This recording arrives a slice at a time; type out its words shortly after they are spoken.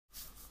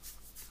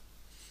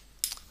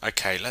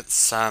Okay,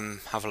 let's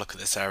have a look at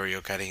this error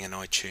you're getting in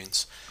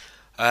iTunes.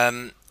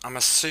 I'm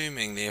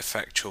assuming the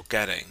effect you're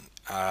getting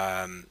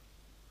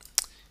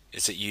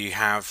is that you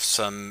have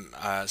some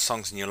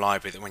songs in your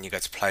library that when you go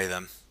to play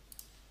them,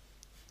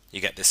 you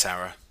get this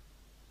error.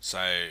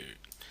 So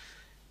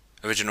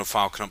original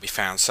file cannot be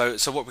found. So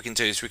what we can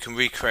do is we can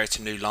recreate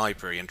a new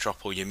library and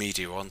drop all your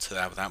media onto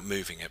there without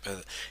moving it.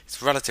 But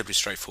it's relatively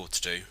straightforward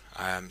to do.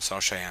 So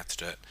I'll show you how to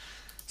do it.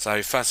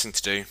 So first thing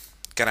to do,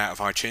 get out of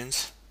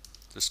iTunes.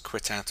 Just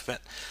quit out of it.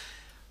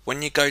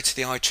 When you go to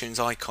the iTunes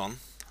icon,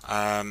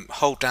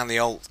 hold down the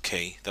Alt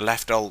key, the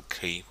left Alt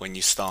key when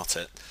you start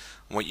it.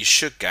 And what you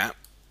should get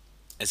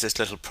is this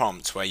little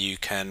prompt where you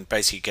can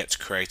basically get to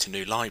create a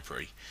new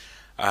library.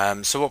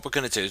 So what we're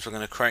going to do is we're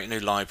going to create a new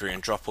library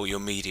and drop all your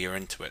media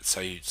into it so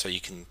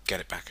you can get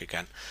it back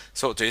again.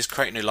 So what we'll do is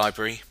create a new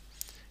library.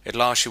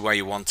 It'll ask you where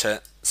you want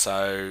it,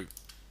 so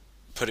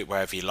put it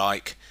wherever you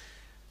like.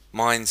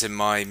 Mine's in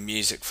my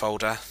music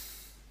folder.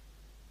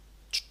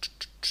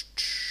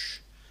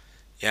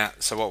 Yeah,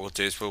 so what we'll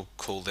do is we'll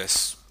call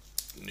this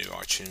new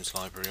iTunes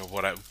library or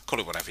whatever, call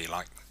it whatever you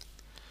like.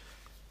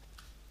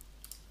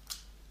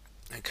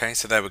 Okay,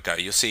 so there we go.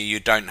 You'll see you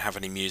don't have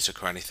any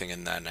music or anything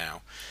in there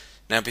now.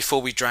 Now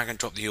before we drag and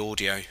drop the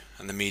audio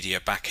and the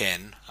media back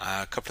in,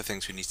 a couple of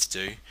things we need to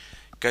do.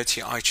 Go to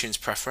your iTunes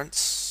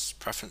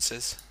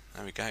preferences,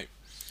 there we go.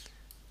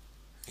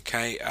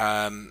 Okay,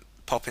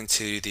 pop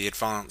into the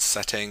advanced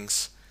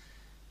settings.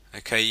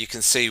 Okay, you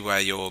can see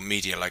where your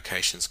media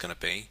location is going to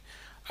be.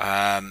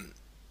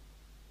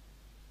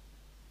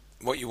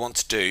 What you want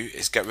to do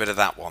is get rid of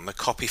that one, the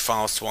copy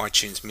files to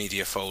iTunes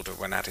media folder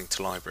when adding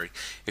to library.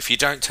 If you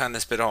don't turn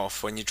this bit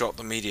off, when you drop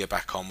the media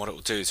back on, what it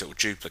will do is it will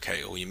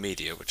duplicate all your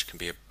media, which can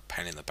be a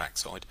pain in the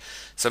backside.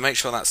 So make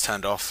sure that's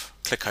turned off,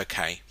 click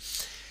OK.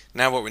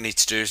 Now what we need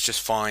to do is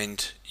just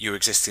find your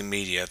existing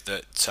media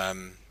that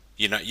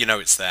you know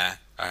it's there,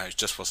 it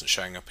just wasn't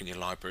showing up in your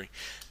library.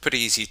 Pretty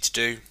easy to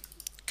do.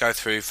 Go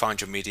through,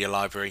 find your media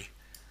library,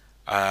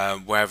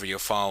 wherever your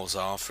files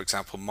are. For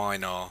example,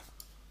 mine are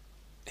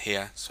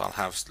here, so I'll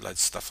have loads of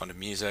stuff under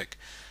music.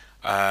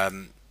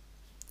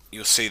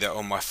 You'll see that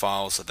all my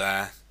files are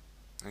there.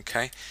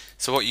 Okay,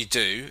 so what you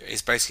do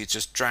is basically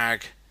just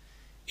drag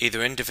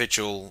either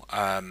individual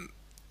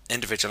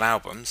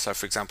albums. So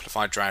for example, if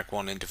I drag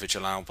one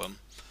individual album,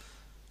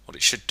 what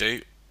it should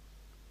do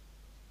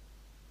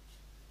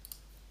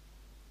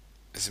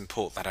is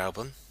import that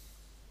album.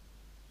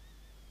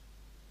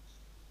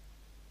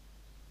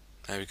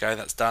 There we go,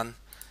 that's done.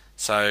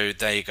 So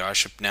there you go, I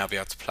should now be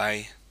able to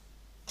play,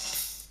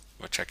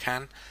 which I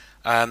can.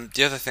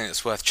 The other thing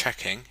that's worth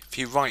checking, if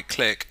you right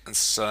click and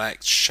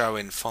select show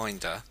in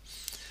Finder,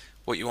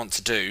 what you want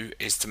to do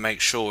is to make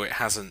sure it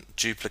hasn't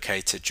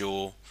duplicated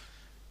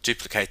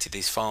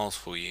these files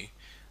for you.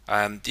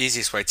 The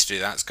easiest way to do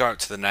that is go up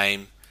to the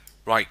name,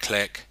 right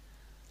click,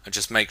 and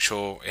just make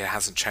sure it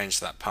hasn't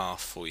changed that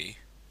path for you.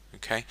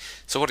 Okay,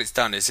 so what it's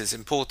done is it's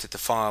imported the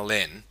file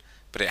in,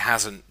 but it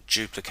hasn't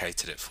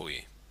duplicated it for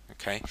you.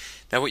 Okay,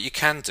 now what you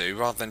can do,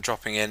 rather than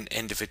dropping in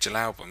individual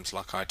albums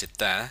like I did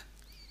there,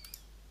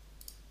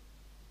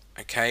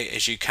 okay,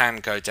 is you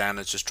can go down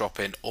and just drop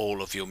in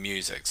all of your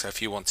music. So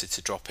if you wanted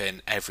to drop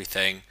in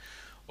everything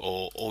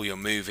or all your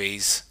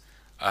movies,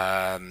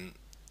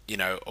 you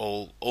know,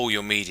 all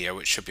your media,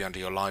 which should be under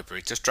your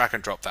library, just drag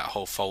and drop that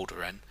whole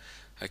folder in.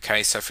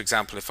 Okay, so for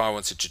example, if I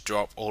wanted to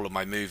drop all of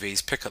my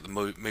movies, pick up the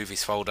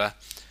movies folder,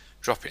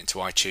 drop it into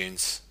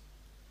iTunes,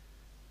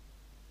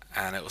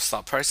 and it will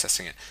start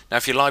processing it. Now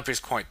if your library is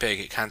quite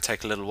big, it can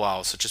take a little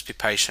while, so just be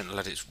patient and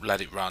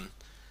let it run.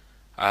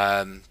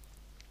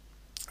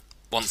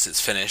 Once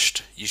it's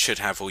finished, you should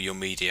have all your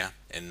media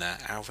in there.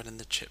 Alvin and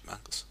the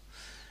Chipmunks.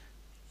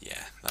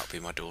 Yeah, that'll be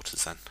my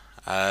daughters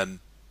then.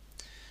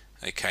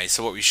 Okay,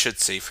 so what we should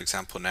see, for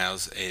example, now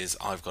is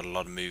I've got a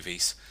lot of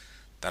movies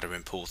that are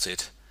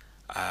imported.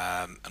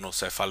 And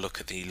also if I look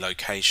at the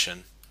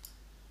location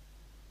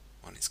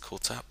when it's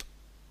caught up,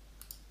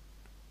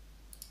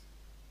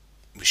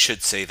 we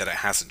should see that it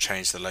hasn't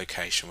changed the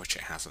location, which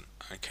it hasn't.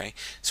 Okay,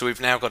 so we've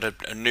now got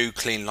a new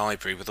clean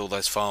library with all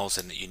those files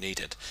in that you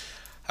needed.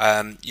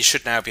 You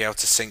should now be able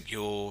to sync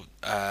your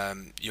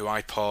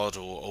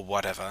iPod or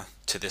whatever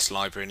to this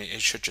library, and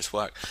it should just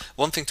work.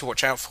 One thing to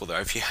watch out for though,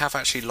 if you have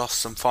actually lost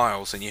some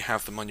files and you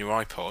have them on your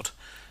iPod,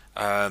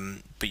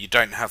 but you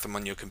don't have them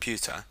on your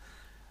computer,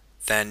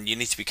 then you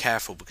need to be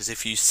careful, because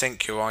if you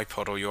sync your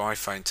iPod or your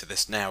iPhone to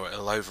this now,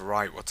 it'll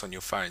overwrite what's on your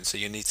phone, so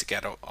you need to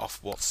get off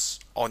what's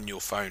on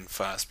your phone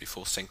first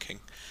before syncing.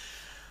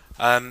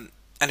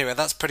 Anyway,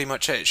 that's pretty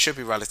much it. It should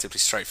be relatively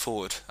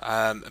straightforward.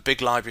 A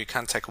big library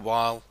can take a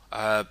while.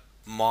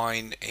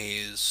 Mine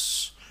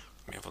is,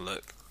 let me have a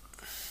look.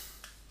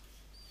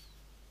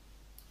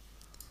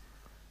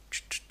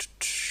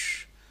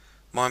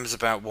 Mine was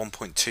about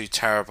 1.2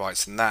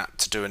 terabytes, and that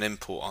to do an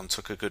import on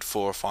took a good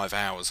 4 or 5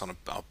 hours on a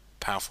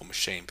powerful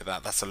machine,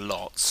 but that's a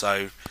lot.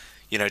 So,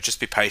 you know, just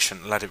be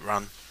patient, let it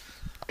run.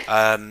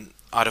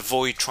 I'd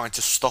avoid trying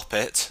to stop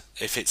it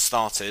if it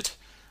started,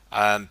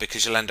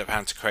 because you'll end up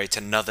having to create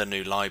another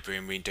new library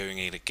and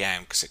redoing it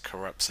again because it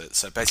corrupts it.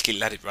 So basically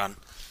let it run,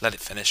 let it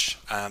finish,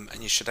 and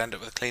you should end up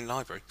with a clean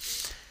library.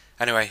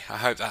 Anyway, I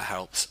hope that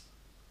helps.